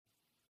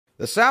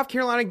The South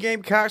Carolina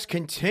Gamecocks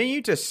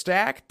continue to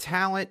stack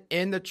talent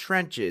in the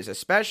trenches,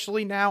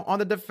 especially now on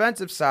the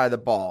defensive side of the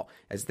ball,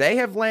 as they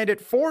have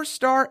landed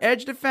four-star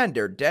edge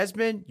defender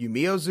Desmond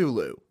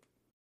Umeozulu.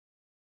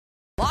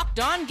 Locked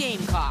On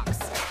Gamecocks,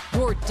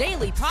 your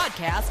daily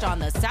podcast on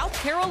the South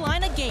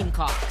Carolina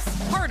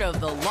Gamecocks, part of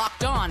the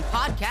Locked On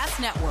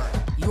Podcast Network,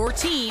 your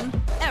team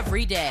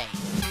every day.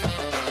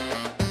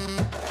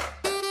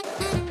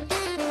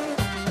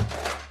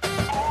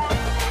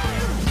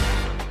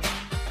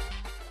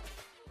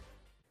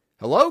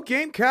 Hello,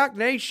 Gamecock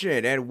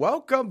Nation, and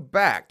welcome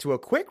back to a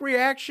quick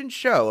reaction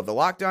show of the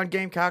Locked On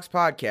Gamecocks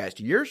podcast.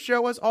 Your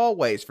show, as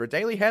always, for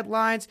daily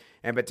headlines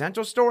and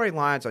potential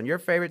storylines on your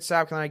favorite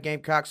South Carolina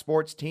Gamecock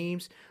sports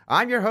teams.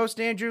 I'm your host,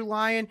 Andrew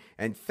Lyon,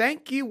 and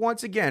thank you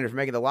once again for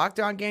making the Locked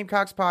On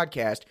Gamecocks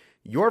podcast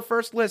your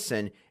first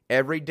listen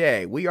every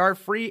day. We are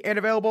free and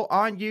available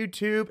on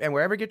YouTube and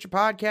wherever you get your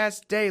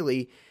podcasts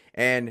daily,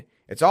 and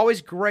it's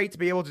always great to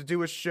be able to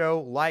do a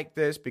show like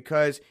this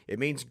because it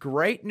means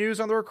great news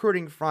on the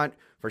recruiting front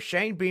for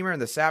Shane Beamer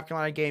and the South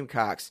Carolina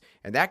Gamecocks.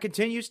 And that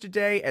continues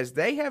today as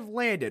they have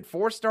landed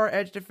four-star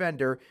edge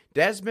defender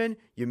Desmond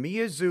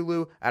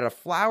Umeozulu out of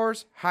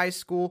Flowers High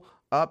School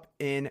up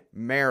in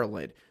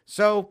Maryland.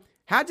 So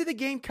how did the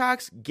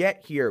Gamecocks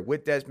get here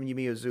with Desmond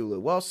Umeozulu?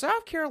 Well,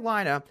 South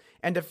Carolina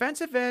and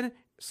defensive end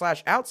 /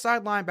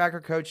 outside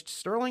linebacker coach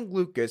Sterling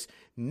Lucas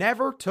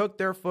never took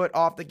their foot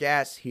off the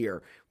gas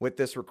here with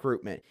this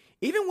recruitment.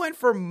 Even when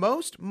for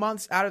most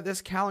months out of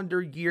this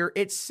calendar year,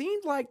 it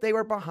seemed like they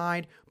were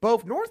behind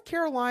both North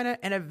Carolina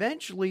and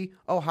eventually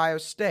Ohio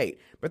State.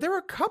 But there were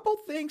a couple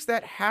things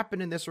that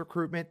happened in this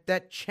recruitment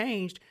that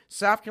changed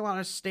South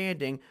Carolina's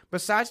standing,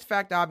 besides the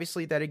fact,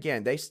 obviously, that,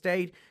 again, they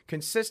stayed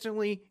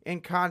consistently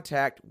in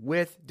contact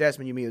with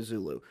Desmond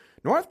Umeozulu.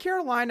 North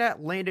Carolina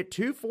landed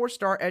two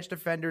four-star edge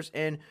defenders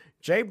in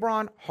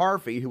Jabron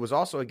Harvey, who was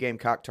also a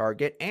Gamecock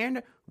target,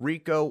 and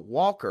Rico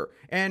Walker.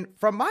 And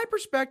from my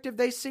perspective,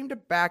 they seem to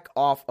back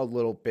off a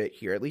little bit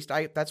here. At least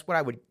that's what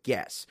I would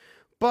guess.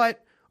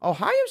 But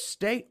Ohio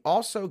State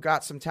also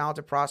got some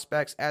talented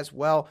prospects as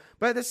well,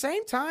 but at the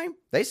same time,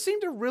 they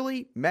seem to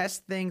really mess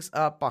things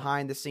up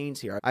behind the scenes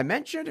here. I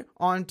mentioned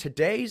on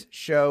today's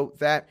show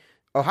that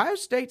Ohio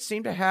State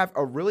seemed to have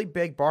a really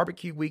big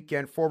barbecue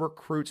weekend for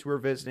recruits who were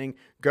visiting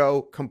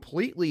go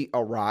completely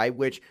awry,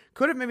 which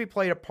could have maybe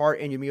played a part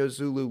in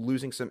Umeozulu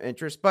losing some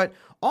interest, but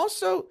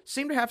also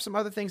seemed to have some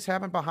other things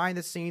happen behind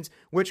the scenes,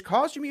 which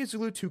caused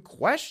Umeozulu to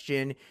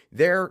question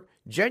their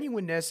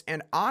genuineness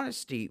and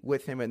honesty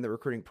with him in the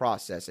recruiting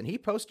process. And he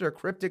posted a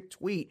cryptic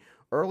tweet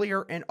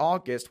earlier in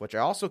August, which I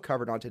also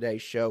covered on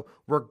today's show,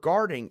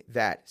 regarding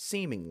that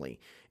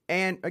seemingly.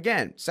 And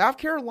again, South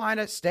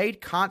Carolina stayed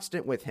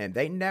constant with him.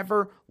 They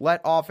never let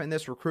off in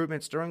this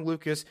recruitment. Sterling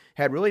Lucas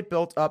had really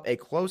built up a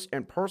close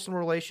and personal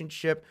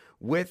relationship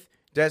with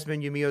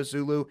Desmond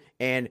Umeozulu,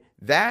 and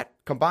that,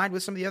 combined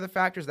with some of the other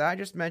factors that I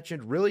just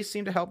mentioned, really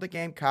seemed to help the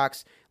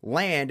Gamecocks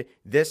land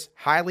this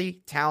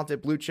highly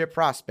talented blue-chip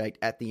prospect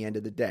at the end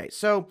of the day.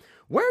 So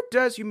where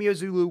does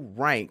Umeozulu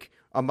rank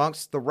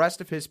amongst the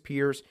rest of his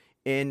peers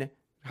in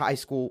high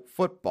school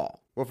football?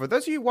 Well, for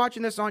those of you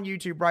watching this on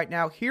YouTube right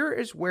now, here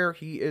is where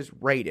he is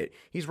rated.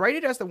 He's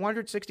rated as the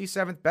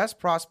 167th best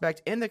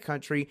prospect in the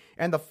country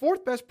and the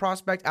 4th best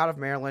prospect out of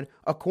Maryland,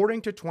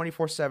 according to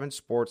 24/7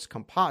 Sports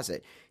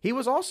Composite. He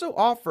was also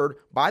offered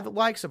by the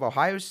likes of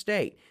Ohio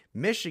State,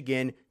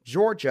 Michigan,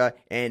 Georgia,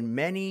 and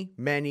many,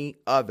 many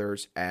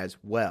others as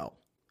well.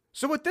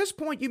 So at this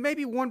point, you may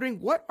be wondering,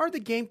 what are the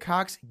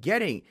Gamecocks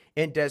getting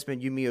in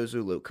Desmond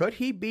Umeozulu? Could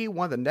he be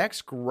one of the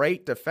next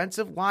great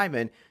defensive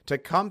linemen to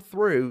come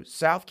through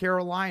South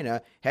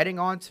Carolina heading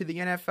on to the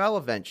NFL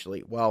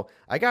eventually? Well,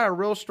 I got a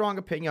real strong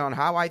opinion on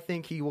how I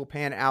think he will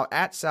pan out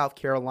at South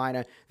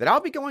Carolina that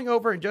I'll be going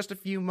over in just a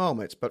few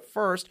moments. But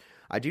first,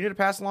 I do need to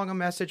pass along a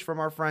message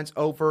from our friends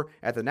over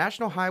at the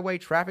National Highway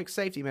Traffic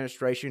Safety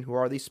Administration, who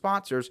are the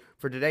sponsors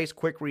for today's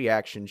quick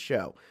reaction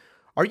show.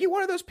 Are you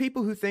one of those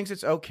people who thinks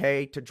it's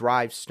okay to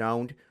drive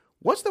stoned?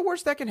 What's the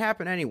worst that can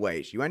happen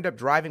anyways? You end up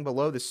driving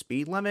below the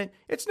speed limit?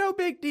 It's no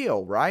big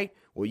deal, right?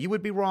 Well, you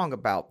would be wrong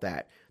about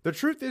that. The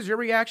truth is your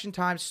reaction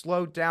times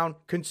slow down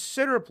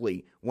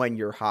considerably when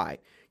you're high.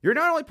 You're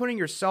not only putting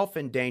yourself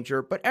in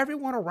danger, but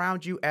everyone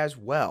around you as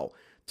well.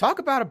 Talk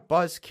about a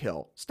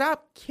buzzkill.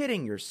 Stop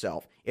kidding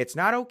yourself. It's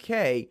not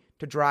okay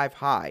to drive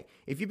high.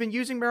 If you've been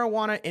using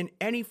marijuana in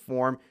any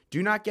form,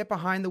 do not get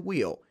behind the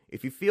wheel.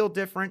 If you feel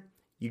different,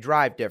 you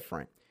drive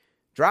different.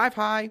 Drive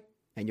high,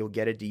 and you'll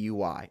get a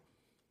DUI.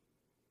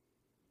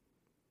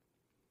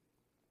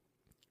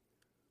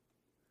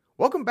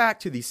 Welcome back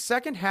to the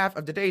second half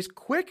of today's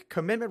quick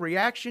commitment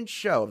reaction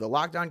show of the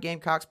Locked On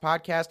Gamecocks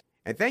podcast.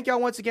 And thank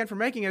y'all once again for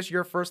making us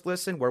your first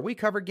listen, where we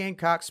cover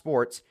Gamecock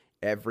sports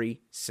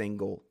every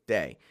single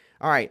day.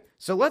 All right,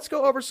 so let's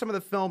go over some of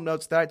the film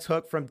notes that I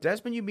took from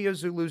Desmond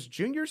Umeozulu's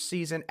junior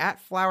season at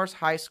Flowers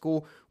High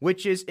School,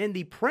 which is in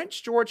the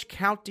Prince George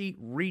County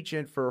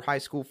region for high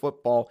school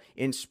football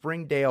in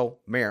Springdale,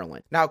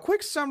 Maryland. Now, a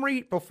quick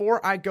summary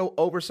before I go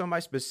over some of my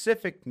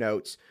specific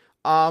notes.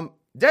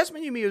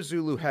 Desmond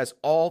Umeozulu has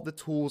all the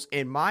tools,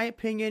 in my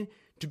opinion,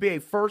 to be a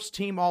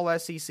first-team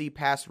All-SEC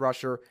pass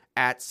rusher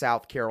at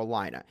South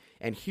Carolina.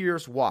 And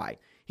here's why.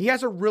 He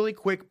has a really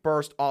quick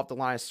burst off the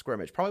line of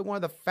scrimmage. Probably one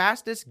of the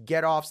fastest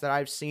get-offs that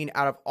I've seen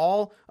out of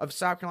all of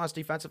South Carolina's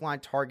defensive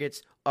line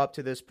targets up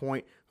to this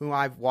point, whom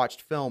I've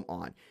watched film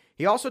on.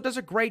 He also does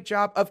a great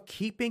job of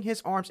keeping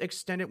his arms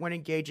extended when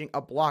engaging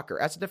a blocker.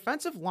 As a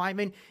defensive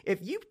lineman, if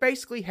you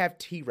basically have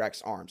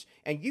T-Rex arms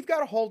and you've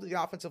got a hold of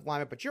the offensive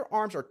lineman, but your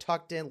arms are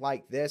tucked in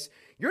like this,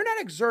 you're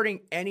not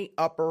exerting any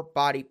upper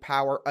body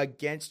power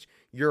against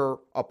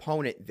your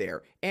opponent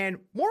there. And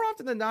more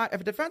often than not,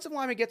 if a defensive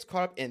lineman gets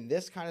caught up in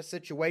this kind of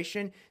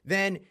situation,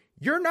 then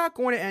you're not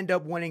going to end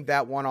up winning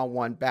that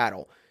one-on-one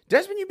battle.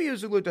 Desmond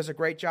Umeozulu does a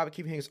great job of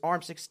keeping his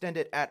arms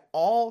extended at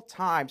all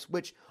times,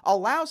 which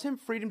allows him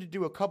freedom to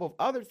do a couple of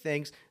other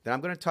things that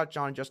I'm going to touch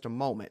on in just a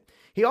moment.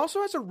 He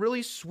also has a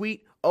really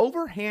sweet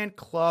overhand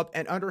club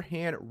and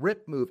underhand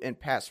rip move in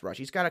pass rush.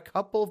 He's got a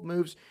couple of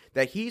moves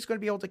that he's going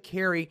to be able to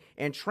carry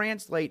and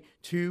translate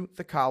to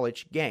the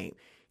college game.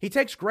 He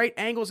takes great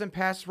angles in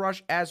pass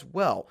rush as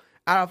well.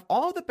 Out of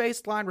all the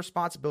baseline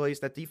responsibilities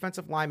that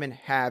defensive linemen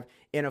have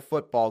in a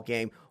football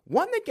game,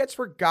 one that gets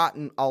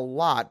forgotten a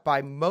lot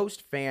by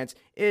most fans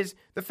is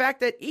the fact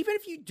that even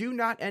if you do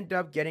not end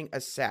up getting a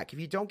sack,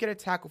 if you don't get a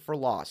tackle for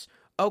loss,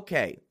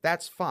 okay,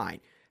 that's fine.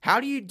 How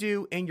do you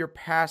do in your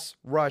pass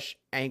rush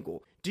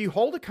angle? Do you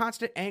hold a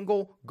constant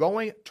angle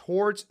going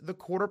towards the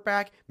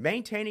quarterback,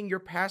 maintaining your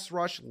pass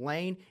rush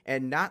lane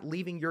and not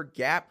leaving your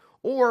gap?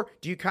 Or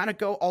do you kind of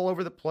go all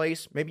over the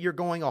place? Maybe you're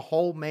going a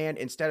whole man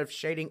instead of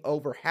shading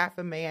over half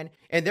a man,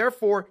 and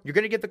therefore you're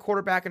going to give the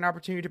quarterback an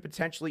opportunity to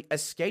potentially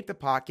escape the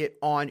pocket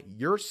on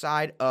your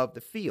side of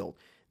the field.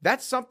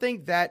 That's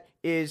something that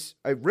is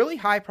a really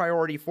high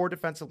priority for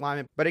defensive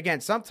linemen. But again,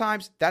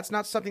 sometimes that's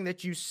not something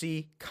that you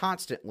see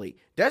constantly.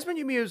 Desmond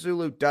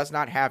Umeozulu does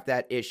not have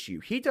that issue.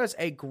 He does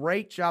a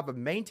great job of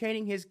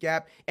maintaining his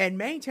gap and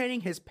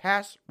maintaining his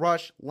pass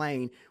rush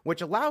lane,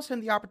 which allows him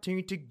the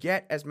opportunity to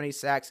get as many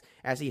sacks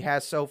as he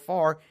has so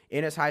far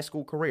in his high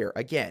school career.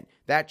 Again,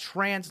 that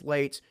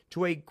translates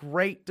to a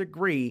great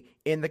degree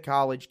in the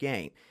college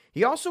game.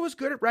 He also is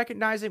good at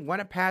recognizing when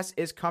a pass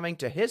is coming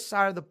to his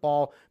side of the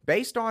ball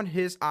based on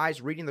his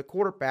eyes reading the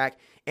quarterback,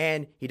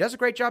 and he does a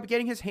great job of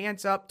getting his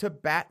hands up to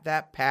bat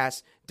that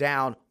pass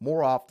down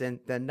more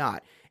often than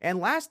not. And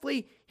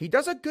lastly, he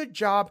does a good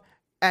job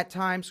at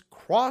times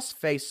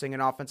cross-facing an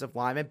offensive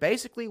lineman,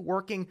 basically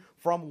working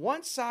from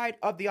one side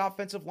of the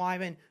offensive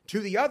lineman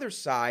to the other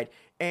side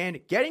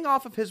and getting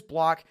off of his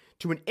block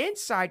to an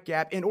inside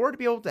gap in order to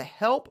be able to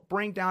help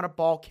bring down a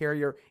ball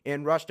carrier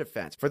in rush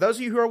defense. For those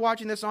of you who are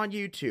watching this on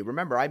YouTube,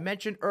 remember I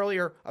mentioned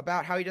earlier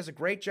about how he does a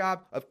great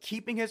job of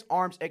keeping his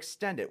arms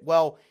extended.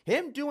 Well,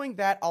 him doing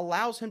that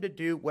allows him to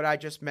do what I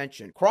just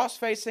mentioned.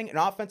 Cross-facing an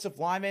offensive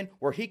lineman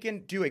where he can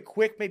do a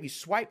quick maybe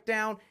swipe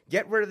down,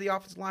 get rid of the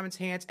offensive lineman's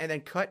hands, and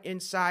then cut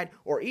inside,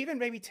 or even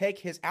maybe take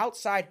his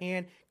outside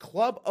hand,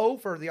 club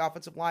over the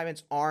offensive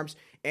lineman's arms,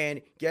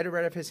 and get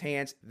rid of his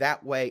hands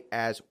that way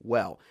as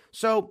well.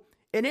 So,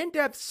 an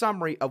in-depth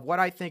summary of what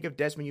I think of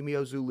Desmond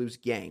Umeozulu's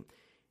game.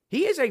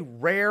 He is a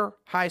rare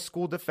high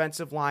school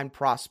defensive line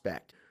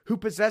prospect who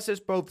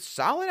possesses both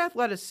solid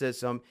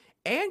athleticism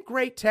and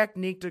great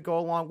technique to go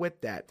along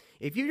with that.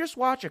 If you just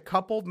watch a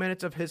couple of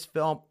minutes of his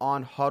film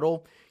on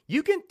Hudl,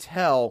 you can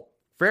tell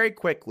very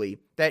quickly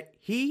that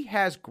he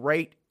has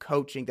great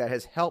coaching that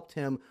has helped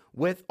him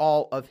with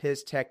all of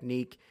his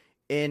technique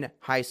in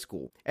high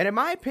school. And in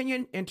my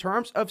opinion, in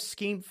terms of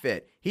scheme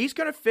fit, he's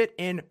going to fit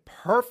in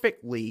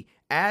perfectly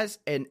as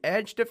an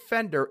edge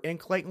defender in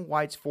Clayton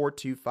White's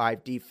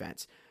 4-2-5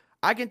 defense.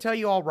 I can tell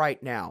you all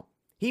right now,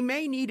 he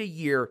may need a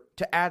year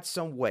to add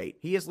some weight.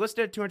 He is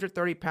listed at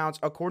 230 pounds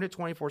according to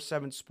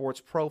 24/7 Sports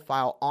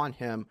profile on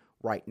him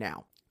right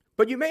now.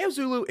 But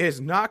Umeozulu is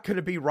not going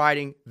to be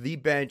riding the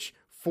bench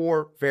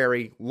for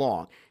very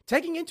long.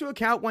 Taking into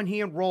account when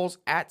he enrolls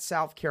at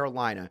South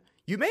Carolina,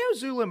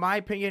 Umeozulu, in my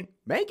opinion,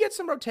 may get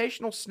some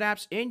rotational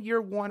snaps in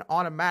year one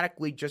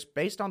automatically just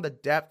based on the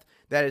depth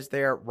that is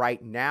there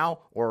right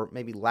now, or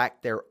maybe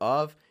lack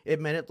thereof,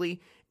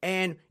 admittedly.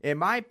 And in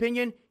my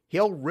opinion,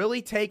 he'll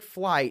really take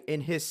flight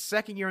in his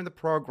second year in the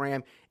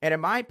program, and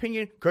in my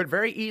opinion, could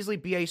very easily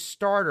be a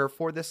starter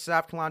for the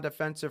South Carolina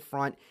defensive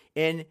front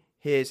in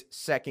his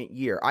second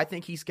year. I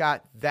think he's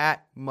got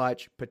that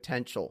much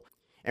potential.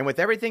 And with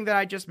everything that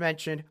I just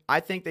mentioned, I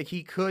think that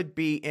he could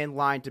be in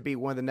line to be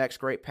one of the next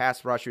great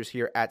pass rushers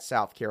here at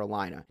South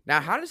Carolina.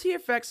 Now, how does he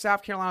affect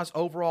South Carolina's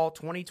overall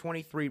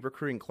 2023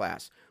 recruiting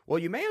class?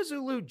 Well,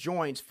 Umeozulu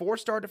joins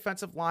four-star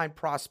defensive line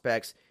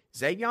prospects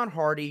Xavion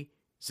Hardy,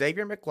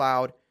 Xavier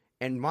McLeod,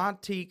 and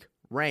Montique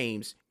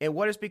Rames in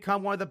what has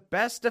become one of the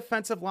best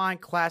defensive line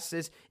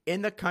classes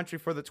in the country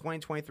for the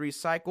 2023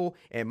 cycle,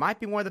 and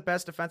might be one of the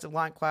best defensive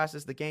line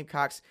classes the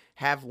Gamecocks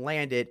have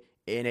landed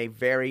in a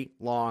very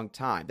long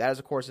time. That is,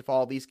 of course, if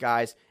all these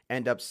guys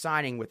end up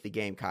signing with the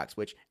Gamecocks,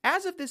 which,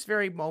 as of this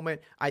very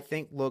moment, I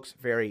think looks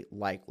very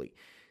likely.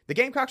 The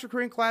Gamecocks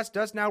recruiting class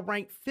does now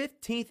rank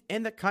 15th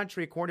in the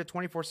country according to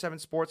 24/7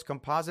 Sports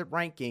composite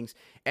rankings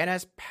and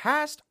has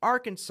passed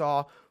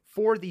Arkansas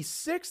for the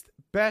 6th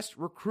best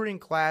recruiting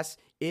class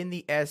in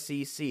the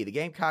SEC. The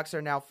Gamecocks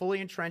are now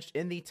fully entrenched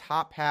in the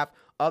top half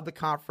of the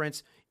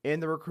conference in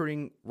the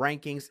recruiting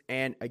rankings,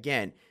 and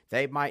again,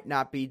 they might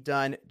not be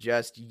done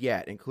just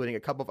yet, including a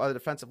couple of other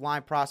defensive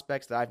line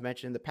prospects that I've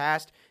mentioned in the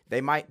past. They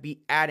might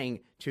be adding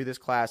to this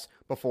class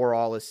before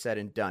all is said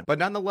and done. But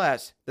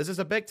nonetheless, this is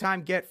a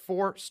big-time get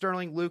for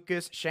Sterling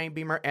Lucas, Shane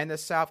Beamer, and the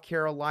South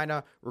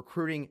Carolina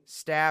recruiting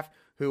staff,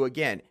 who,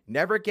 again,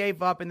 never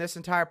gave up in this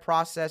entire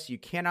process. You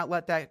cannot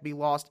let that be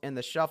lost in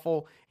the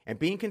shuffle. And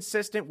being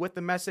consistent with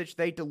the message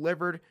they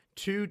delivered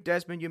to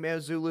Desmond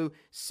Umeozulu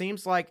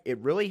seems like it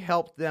really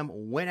helped them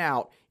win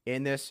out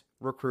in this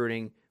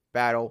recruiting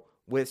battle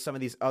with some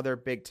of these other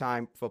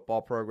big-time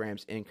football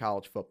programs in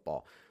college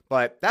football.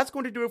 But that's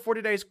going to do it for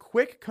today's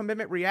quick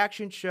commitment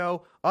reaction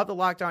show of the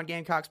Locked On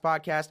Gamecocks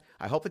podcast.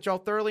 I hope that y'all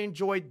thoroughly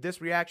enjoyed this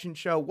reaction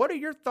show. What are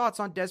your thoughts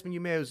on Desmond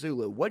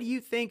Umeozulu? What do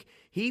you think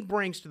he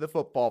brings to the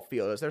football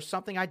field? Is there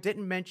something I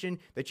didn't mention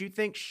that you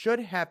think should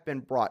have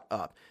been brought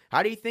up?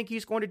 How do you think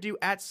he's going to do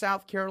at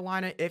South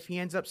Carolina if he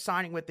ends up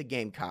signing with the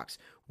Gamecocks?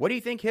 What do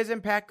you think his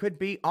impact could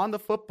be on the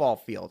football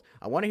field?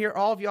 I want to hear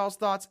all of y'all's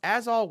thoughts,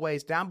 as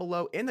always, down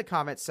below in the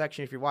comments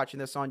section if you're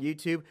watching this on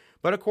YouTube.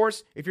 But of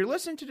course, if you're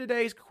listening to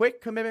today's quick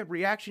commitment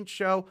reaction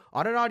show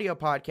on an audio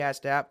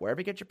podcast app,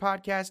 wherever you get your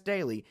podcast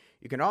daily,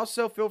 you can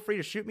also feel free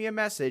to shoot me a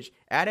message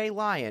at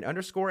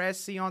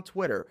 @alion_SC on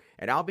Twitter,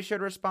 and I'll be sure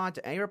to respond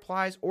to any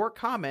replies or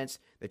comments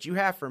that you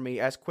have for me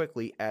as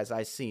quickly as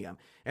I see them.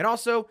 And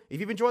also, if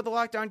you've enjoyed the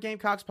Locked On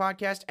Gamecocks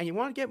podcast and you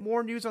want to get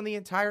more news on the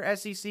entire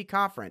SEC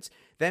conference,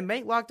 then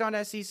make Locked On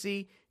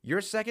SEC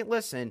your second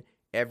listen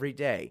every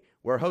day,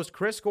 where host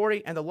Chris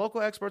Gordy and the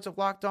local experts of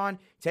Locked On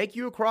take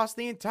you across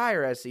the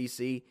entire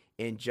SEC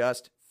in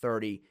just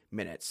 30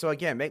 minutes. So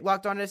again, make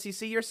Locked On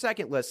SEC your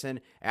second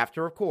listen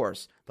after, of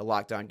course, the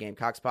Locked On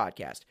Gamecocks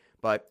podcast.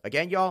 But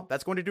again, y'all,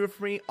 that's going to do it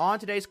for me on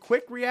today's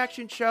quick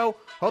reaction show.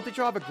 Hope that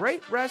y'all have a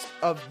great rest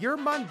of your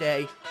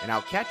Monday, and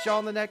I'll catch y'all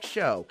on the next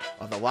show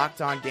of the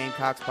Locked On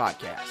Gamecocks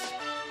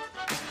podcast.